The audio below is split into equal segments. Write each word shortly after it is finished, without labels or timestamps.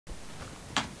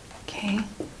Okay.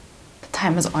 The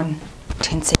timer's on.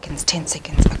 10 seconds, 10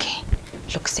 seconds. Okay.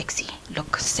 Look sexy.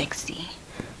 Look sexy.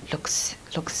 Look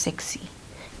sexy.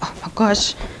 Oh my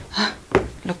gosh.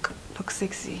 Look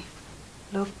sexy.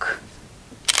 Look.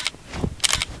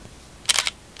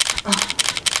 Oh.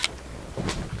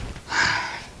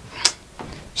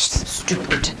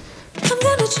 Stupid. I'm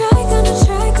gonna try.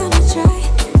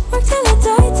 Work till I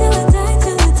die, till I die,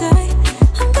 till I die.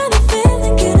 I'm gonna fail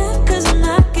and get up, cause I'm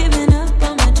not giving up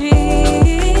on my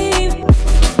dream.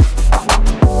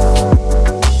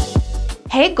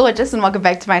 Hey gorgeous, and welcome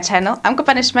back to my channel. I'm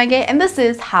Kopano, and this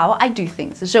is How I Do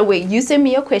Things, a show where you send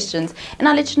me your questions and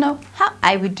I'll let you know how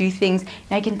I would do things.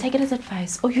 Now you can take it as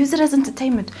advice or use it as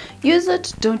entertainment. Use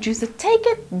it, don't use it. Take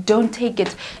it, don't take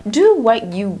it. Do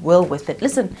what you will with it.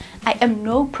 Listen, I am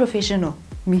no professional.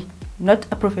 Me, not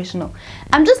a professional.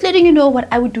 I'm just letting you know what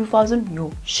I would do if I was in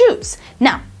your shoes.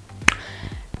 Now,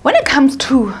 when it comes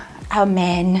to our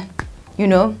man, you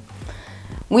know,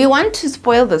 we want to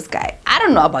spoil this guy. I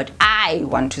don't know about I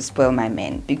want to spoil my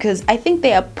man, because I think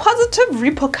there are positive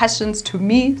repercussions to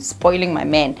me spoiling my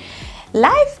man.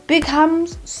 Life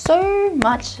becomes so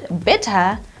much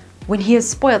better when he is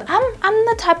spoiled. I'm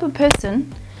the type of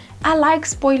person, I like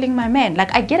spoiling my man.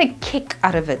 Like, I get a kick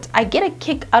out of it. I get a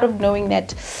kick out of knowing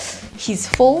that he's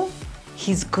full,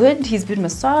 he's good, he's been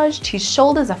massaged, his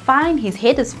shoulders are fine, his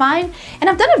head is fine. And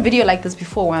I've done a video like this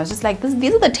before where I was just like,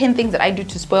 these are the 10 things that I do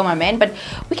to spoil my man, but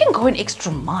we can go an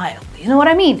extra mile. You know what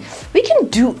I mean? We can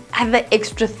do other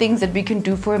extra things that we can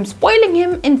do for him, spoiling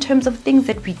him in terms of things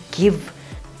that we give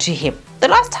to him. The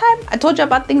last time I told you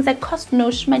about things that cost no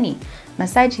shmoney.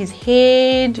 Massage his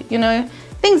head, you know,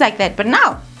 things like that. But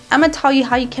now I'm gonna tell you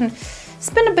how you can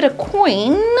spend a bit of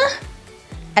coin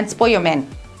and spoil your man.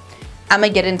 I'm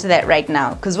gonna get into that right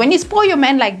now, because when you spoil your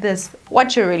man like this,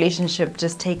 watch your relationship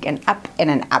just take an up and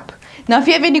an up. Now, if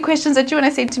you have any questions that you want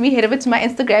to say to me, head over to my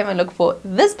Instagram and look for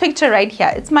this picture right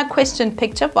here. It's my question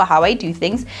picture for how I do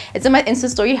things. It's in my Insta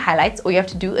story highlights. All you have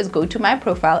to do is go to my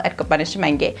profile at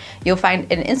Kopano. You'll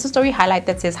find an Insta story highlight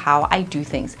that says how I do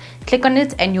things. Click on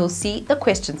it and you'll see the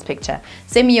questions picture.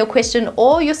 Send me your question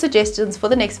or your suggestions for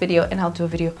the next video and I'll do a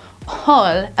video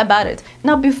all about it.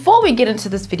 Now, before we get into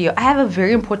this video, I have a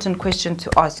very important question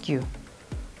to ask you.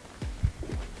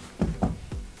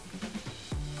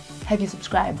 Have you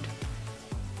subscribed?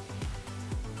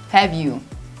 Have you?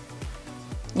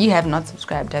 You have not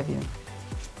subscribed, have you?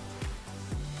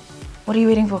 What are you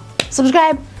waiting for?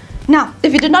 Subscribe! Now,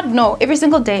 if you did not know, every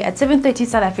single day at 7:30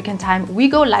 South African time, we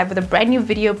go live with a brand new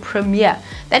video premiere.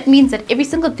 That means that every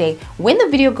single day, when the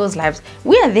video goes live,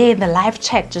 we are there in the live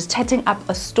chat, just chatting up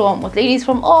a storm with ladies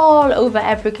from all over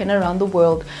Africa and around the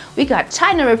world. We got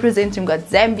China representing, we've got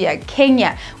Zambia,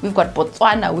 Kenya, we've got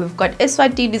Botswana, we've got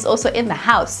Eswatini is also in the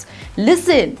house.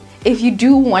 Listen, if you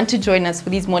do want to join us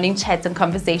for these morning chats and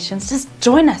conversations, just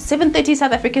join us. 7:30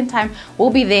 South African time.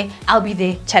 We'll be there. I'll be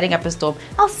there chatting up a storm.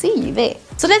 I'll see you there.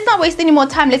 So let's not waste any more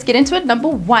time. Let's get into it. Number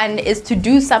one is to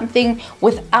do something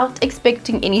without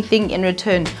expecting anything in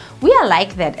return. We are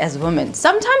like that as women.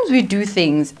 Sometimes we do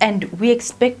things and we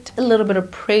expect a little bit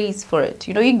of praise for it.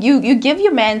 You know, you give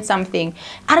your man something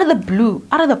out of the blue,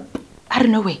 out of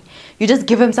nowhere. You just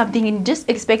give him something and just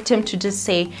expect him to just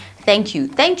say, thank you.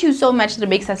 Thank you so much that it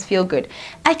makes us feel good.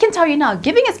 I can tell you now,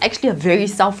 giving is actually a very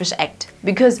selfish act,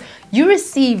 because you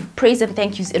receive praise and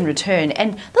thank yous in return.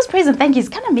 And those praise and thank yous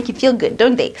kind of make you feel good,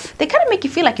 don't they? They kind of make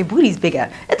you feel like your booty's bigger.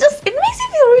 It makes you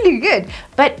feel really good.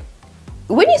 But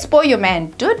when you spoil your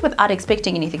man, do it without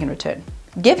expecting anything in return.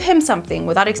 Give him something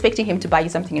without expecting him to buy you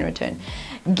something in return.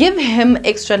 Give him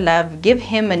extra love. Give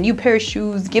him a new pair of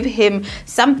shoes. Give him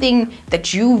something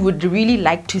that you would really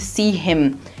like to see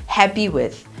him happy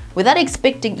with, without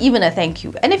expecting even a thank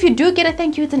you. And if you do get a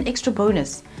thank you, it's an extra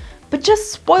bonus. But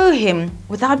just spoil him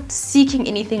without seeking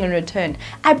anything in return.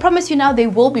 I promise you now, there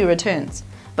will be returns,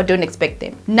 but don't expect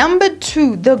them. Number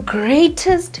two, the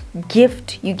greatest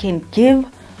gift you can give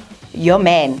your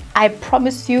man. I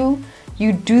promise you,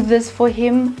 you do this for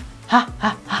him,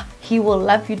 he will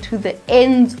love you to the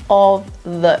ends of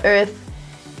the earth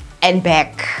and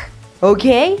back.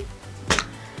 Okay?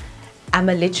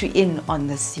 I'ma let you in on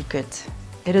this secret.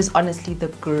 It is honestly the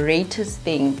greatest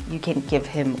thing you can give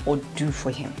him or do for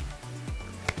him.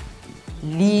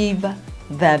 Leave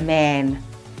the man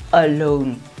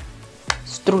alone.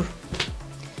 It's true.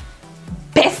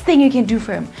 Best thing you can do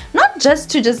for him. Not just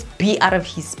to be out of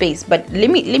his space, but let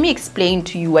me explain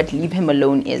to you what leave him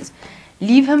alone is.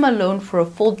 Leave him alone for a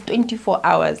full 24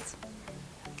 hours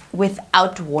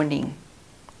without warning.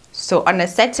 So on a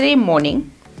Saturday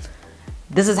morning,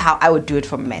 this is how I would do it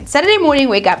for my man. Saturday morning,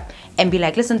 wake up and be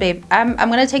like, listen babe, I'm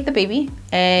gonna take the baby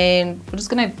and we're just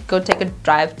gonna go take a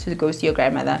drive to go see your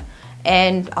grandmother,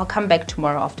 and I'll come back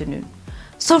tomorrow afternoon.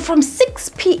 So from 6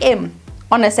 p.m.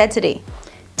 on a Saturday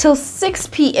till 6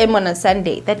 p.m. on a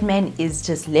Sunday, that man is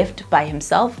just left by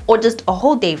himself, or just a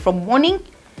whole day from morning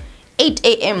 8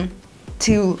 a.m.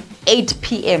 to 8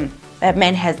 p.m. That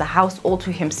man has the house all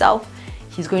to himself.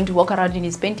 He's going to walk around in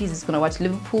his panties, he's going to watch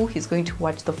Liverpool, he's going to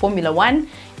watch the Formula One,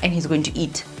 and he's going to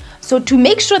eat. So to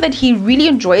make sure that he really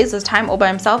enjoys his time all by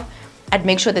himself, I'd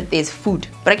make sure that there's food.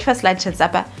 Breakfast, lunch, and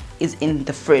supper is in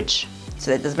the fridge,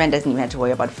 so that this man doesn't even have to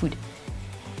worry about food.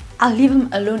 I'll leave him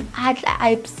alone.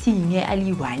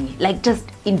 Like, just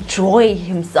enjoy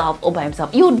himself all by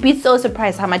himself. You would be so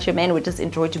surprised how much your man would just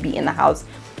enjoy to be in the house.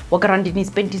 Walk around in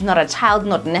his panties, not a child,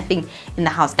 not nothing in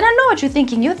the house. And I know what you're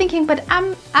thinking. You're thinking, but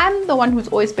I'm the one who's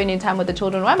always spending time with the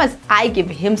children. Why must I give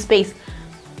him space?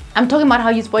 I'm talking about how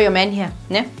you spoil your man here.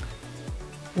 Ne?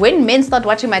 When men start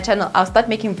watching my channel, I'll start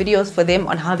making videos for them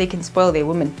on how they can spoil their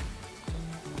women.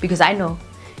 Because I know,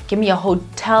 give me a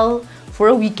hotel for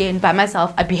a weekend by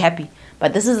myself, I'd be happy.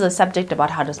 But this is a subject about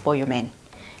how to spoil your man.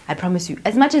 I promise you,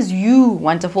 as much as you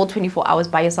want a full 24 hours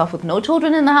by yourself with no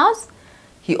children in the house,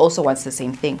 he also wants the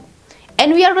same thing.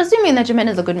 And we are assuming that your man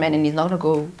is a good man and he's not going to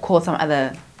go call some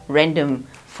other random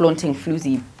flaunting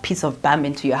floozy piece of bum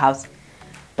into your house.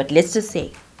 But let's just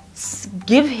say,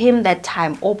 give him that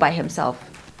time all by himself.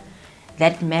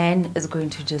 That man is going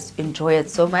to just enjoy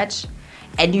it so much.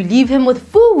 And you leave him with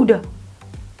food.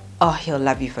 Oh, he'll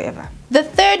love you forever. The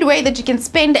third way that you can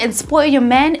spend and spoil your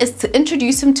man is to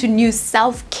introduce him to new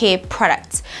self-care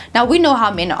products. Now, we know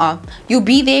how men are. You'll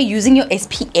be there using your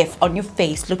SPF on your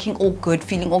face, looking all good,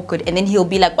 feeling all good, and then he'll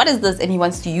be like, what is this? And he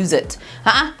wants to use it.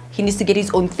 He needs to get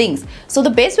his own things. So the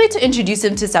best way to introduce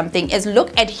him to something is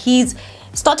look at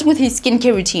starting with his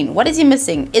skincare routine. What is he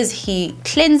missing? Is he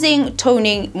cleansing,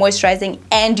 toning, moisturizing,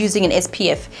 and using an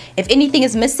SPF? If anything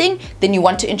is missing, then you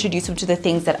want to introduce him to the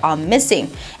things that are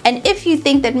missing. And if you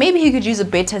think that maybe he could use a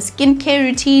better skincare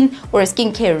routine or a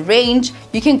skincare range,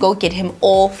 you can go get him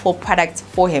all 4 products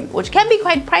for him, which can be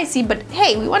quite pricey, but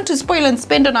hey, we want to spoil and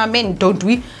spend on our men, don't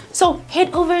we? So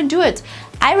head over and do it.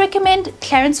 I recommend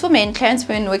Clarins for Men. Clarins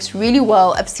for Men works really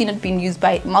well. I've seen it being used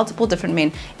by multiple different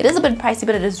men. It is a bit pricey,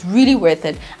 but it is really worth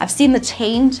it. I've seen the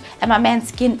change, and my man's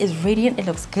skin is radiant. It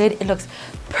looks good. It looks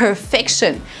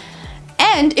perfection.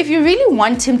 And if you really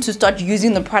want him to start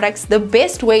using the products, the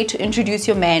best way to introduce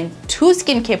your man to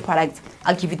skincare products,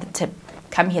 I'll give you the tip.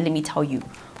 Come here, let me tell you.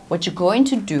 What you're going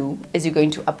to do is you're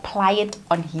going to apply it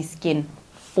on his skin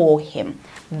for him.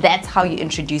 That's how you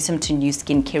introduce him to new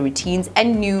skincare routines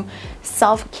and new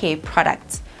self-care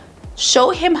products. Show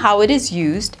him how it is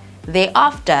used.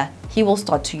 Thereafter, he will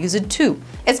start to use it too,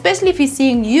 especially if he's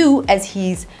seeing you as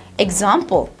his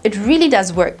example. It really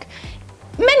does work.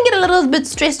 Men get a little bit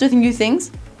stressed with new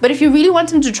things, but if you really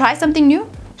want him to try something new,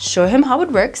 show him how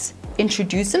it works,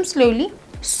 introduce him slowly,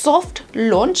 soft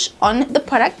launch on the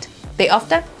product.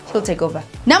 Thereafter, he'll take over.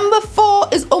 Number 4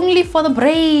 is only for the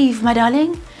brave, my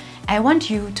darling. I want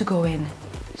you to go in,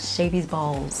 shave his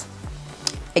balls.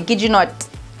 I kid you not,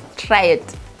 try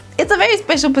it. It's a very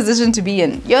special position to be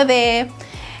in. You're there.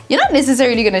 You're not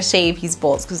necessarily gonna shave his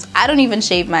balls, because I don't even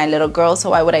shave my little girl, so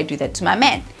why would I do that to my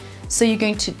man? So you're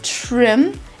going to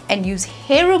trim and use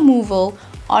hair removal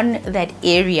on that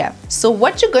area. So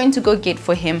what you're going to go get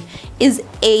for him is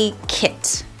a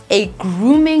kit. A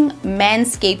grooming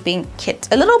manscaping kit,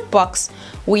 a little box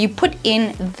where you put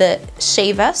in the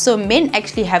shaver. So men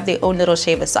actually have their own little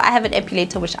shaver. So I have an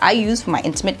epilator which I use for my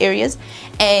intimate areas,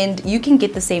 and you can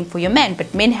get the same for your man,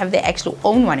 but men have their actual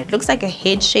own one. It looks like a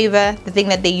head shaver, the thing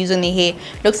that they use on their hair.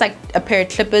 Looks like a pair of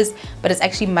clippers, but it's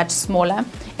actually much smaller.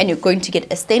 And you're going to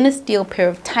get a stainless steel pair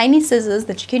of tiny scissors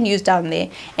that you can use down there,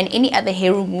 and any other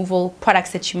hair removal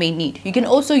products that you may need. You can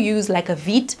also use like a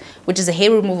Veet, which is a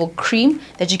hair removal cream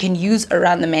that you can use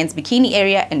around the man's bikini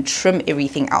area and trim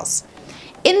everything else.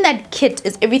 In that kit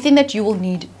is everything that you will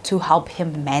need to help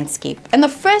him manscape. And the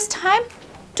first time,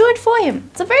 do it for him.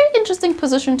 It's a very interesting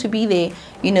position to be there.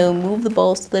 You know, move the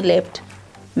balls to the left,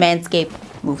 manscape,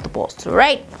 move the balls to the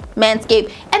right,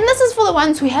 manscape. And this is for the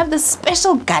ones who have this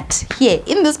special gut here,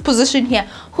 in this position here,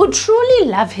 who truly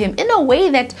love him in a way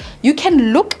that you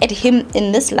can look at him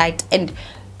in this light and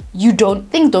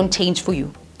things don't change for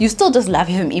you. You still just love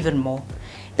him even more.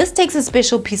 This takes a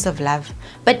special piece of love,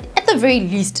 but at the very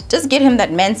least, just get him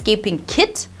that manscaping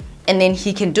kit and then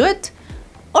he can do it.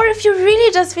 Or if you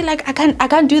really just feel like I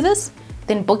can't do this,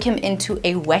 then book him into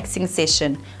a waxing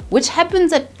session, which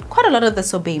happens at quite a lot of the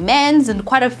Sobe Mans and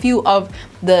quite a few of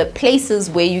the places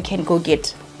where you can go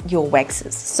get your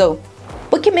waxes. So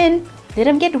book him in, Let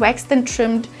him get waxed and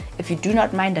trimmed if you do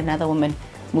not mind another woman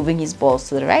moving his balls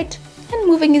to the right and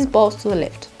moving his balls to the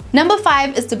left. Number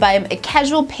 5 is to buy him a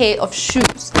casual pair of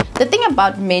shoes. The thing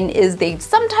about men is they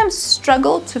sometimes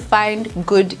struggle to find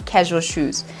good casual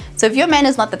shoes. So if your man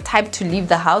is not the type to leave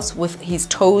the house with his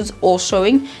toes all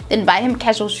showing, then buy him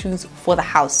casual shoes for the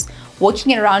house.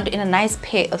 Walking around in a nice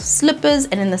pair of slippers,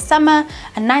 and in the summer,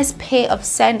 a nice pair of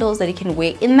sandals that he can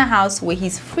wear in the house where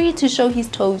he's free to show his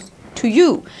toes to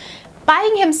you.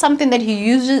 Buying him something that he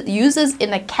uses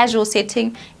in a casual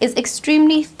setting is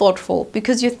extremely thoughtful,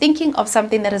 because you're thinking of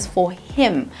something that is for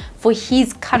him, for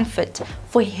his comfort,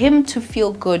 for him to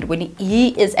feel good when he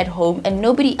is at home and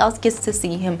nobody else gets to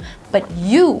see him but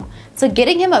you. So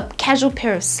getting him a casual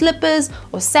pair of slippers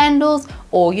or sandals,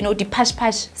 or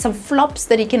depash some flops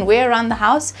that he can wear around the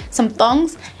house, some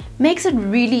thongs, makes it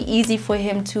really easy for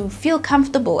him to feel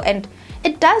comfortable, and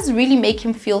it does really make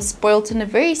him feel spoiled in a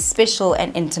very special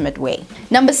and intimate way.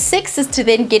 Number 6 is to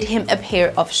then get him a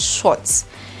pair of shorts.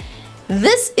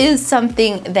 This is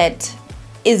something that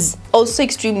is also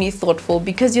extremely thoughtful,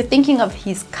 because you're thinking of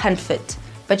his comfort,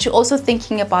 but you're also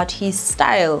thinking about his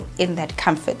style in that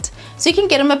comfort. So you can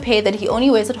get him a pair that he only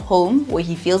wears at home where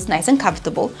he feels nice and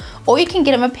comfortable, or you can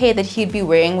get him a pair that he'd be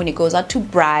wearing when he goes out to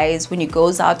braais, when he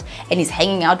goes out and he's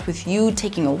hanging out with you,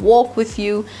 taking a walk with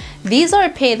you. These are a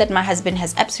pair that my husband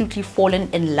has absolutely fallen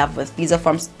in love with. These are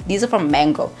from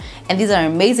Mango, and these are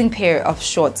an amazing pair of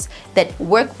shorts that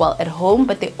work well at home,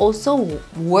 but they also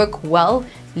work well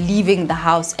leaving the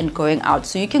house and going out.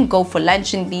 So you can go for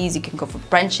lunch in these, you can go for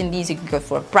brunch in these, you can go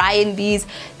for a braai in these.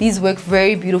 These work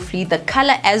very beautifully. The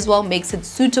color as well makes it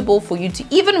suitable for you to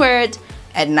even wear it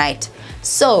at night.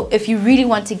 So if you really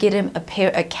want to get him a pair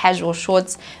of casual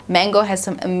shorts, Mango has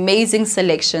some amazing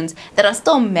selections that are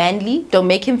still manly, don't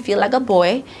make him feel like a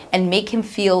boy, and make him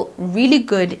feel really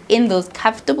good in those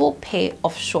comfortable pair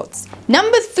of shorts.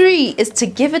 Number 3 is to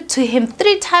give it to him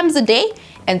 3 times a day,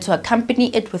 and to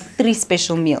accompany it with 3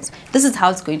 special meals. This is how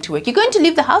it's going to work. You're going to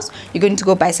leave the house, you're going to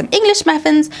go buy some English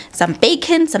muffins, some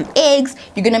bacon, some eggs.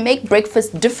 You're going to make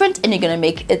breakfast different, and you're going to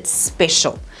make it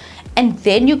special. And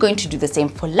then you're going to do the same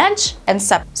for lunch and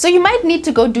supper. So you might need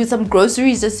to go do some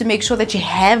groceries just to make sure that you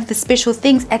have the special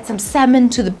things. Add some salmon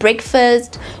to the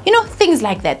breakfast, things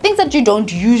like that, things that you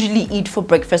don't usually eat for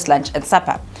breakfast, lunch and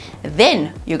supper.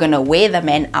 Then you're gonna wear the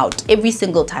man out every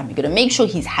single time. You're gonna make sure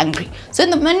he's hungry. So in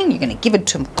the morning, you're gonna give it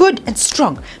to him good and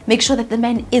strong. Make sure that the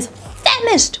man is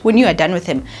famished when you are done with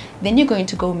him. Then you're going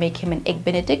to go make him an egg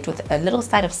benedict with a little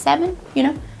side of salmon,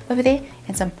 over there,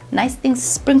 and some nice things,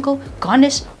 sprinkle,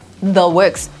 garnish, the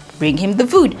works. Bring him the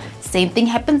food. Same thing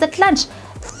happens at lunch.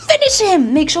 Finish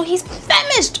him. Make sure he's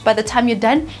famished by the time you're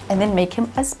done, and then make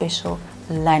him a special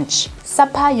lunch.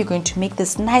 Supper, you're going to make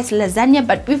this nice lasagna,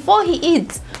 but before he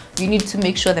eats, you need to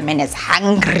make sure the man is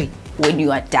hungry when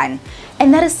you are done.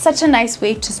 And that is such a nice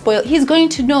way to spoil. He's going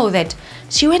to know that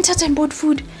she went out and bought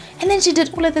food, and then she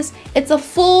did all of this. It's a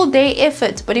full day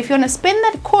effort, but if you want to spend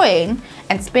that coin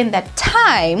and spend that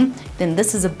time, then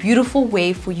this is a beautiful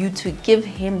way for you to give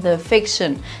him the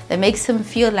affection that makes him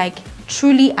feel like,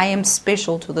 truly I am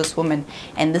special to this woman,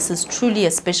 and this is truly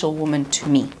a special woman to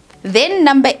me. Then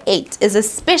number 8 is a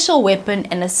special weapon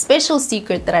and a special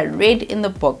secret that I read in the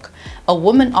book, A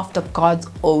Woman After God's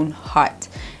Own Heart.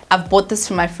 I've bought this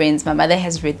from my friends. My mother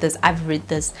has read this. I've read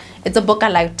this. It's a book I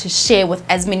like to share with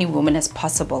as many women as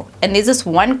possible. And there's this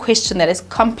one question that has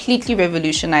completely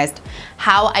revolutionized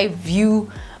how I view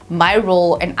my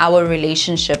role and our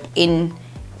relationship in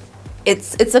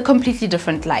it's a completely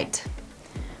different light.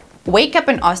 Wake up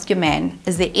and ask your man,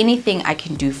 is there anything I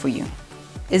can do for you?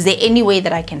 Is there any way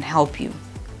that I can help you?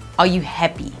 Are you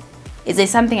happy? Is there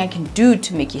something I can do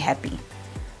to make you happy?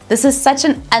 This is such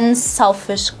an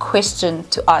unselfish question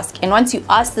to ask. And once you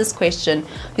ask this question,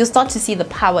 you'll start to see the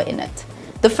power in it.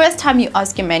 The first time you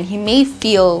ask a man, he may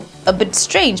feel a bit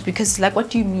strange because he's like, what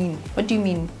do you mean? What do you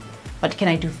mean? What can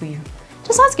I do for you?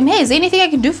 Just ask him, hey, is there anything I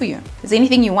can do for you? Is there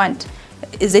anything you want?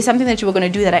 Is there something that you were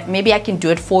going to do that maybe I can do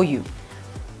it for you?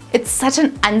 It's such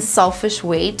an unselfish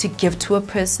way to give to a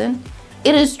person.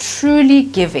 It is truly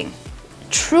giving.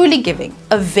 Truly giving.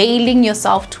 Availing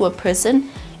yourself to a person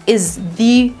is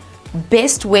the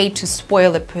best way to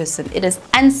spoil a person. It is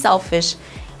unselfish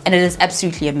and it is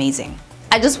absolutely amazing.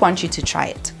 I just want you to try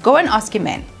it. Go and ask your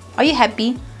man, are you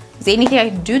happy? Is there anything I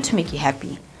can do to make you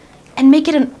happy? And make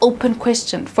it an open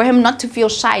question for him not to feel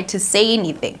shy to say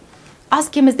anything.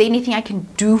 Ask him, is there anything I can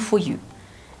do for you?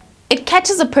 It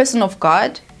catches a person off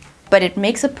guard, but it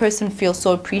makes a person feel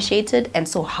so appreciated and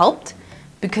so helped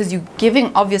because you're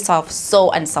giving of yourself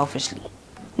so unselfishly.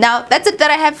 Now, that's it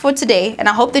that I have for today, and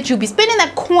I hope that you'll be spending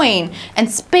that coin and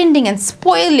spending and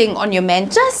spoiling on your man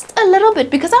just a little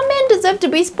bit, because our men deserve to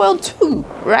be spoiled too,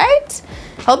 right?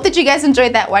 Hope that you guys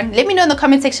enjoyed that one. Let me know in the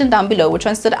comment section down below which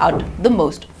one stood out the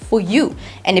most for you,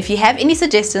 and if you have any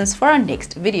suggestions for our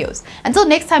next videos. Until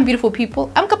next time, beautiful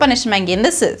people, I'm Kopano and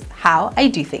this is How I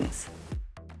Do Things.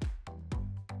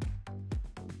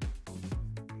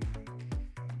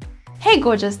 Hey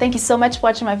gorgeous, thank you so much for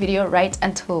watching my video right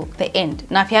until the end.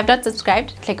 Now if you have not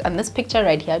subscribed, click on this picture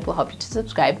right here, it will help you to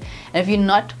subscribe. And if you've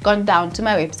not gone down to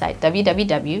my website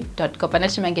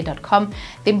www.kopanochimange.com,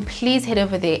 then please head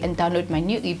over there and download my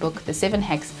new ebook, The 7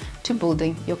 Hacks to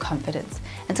Building Your Confidence.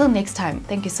 Until next time,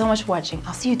 thank you so much for watching.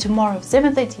 I'll see you tomorrow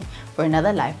 7:30 for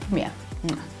another live premiere.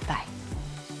 Bye.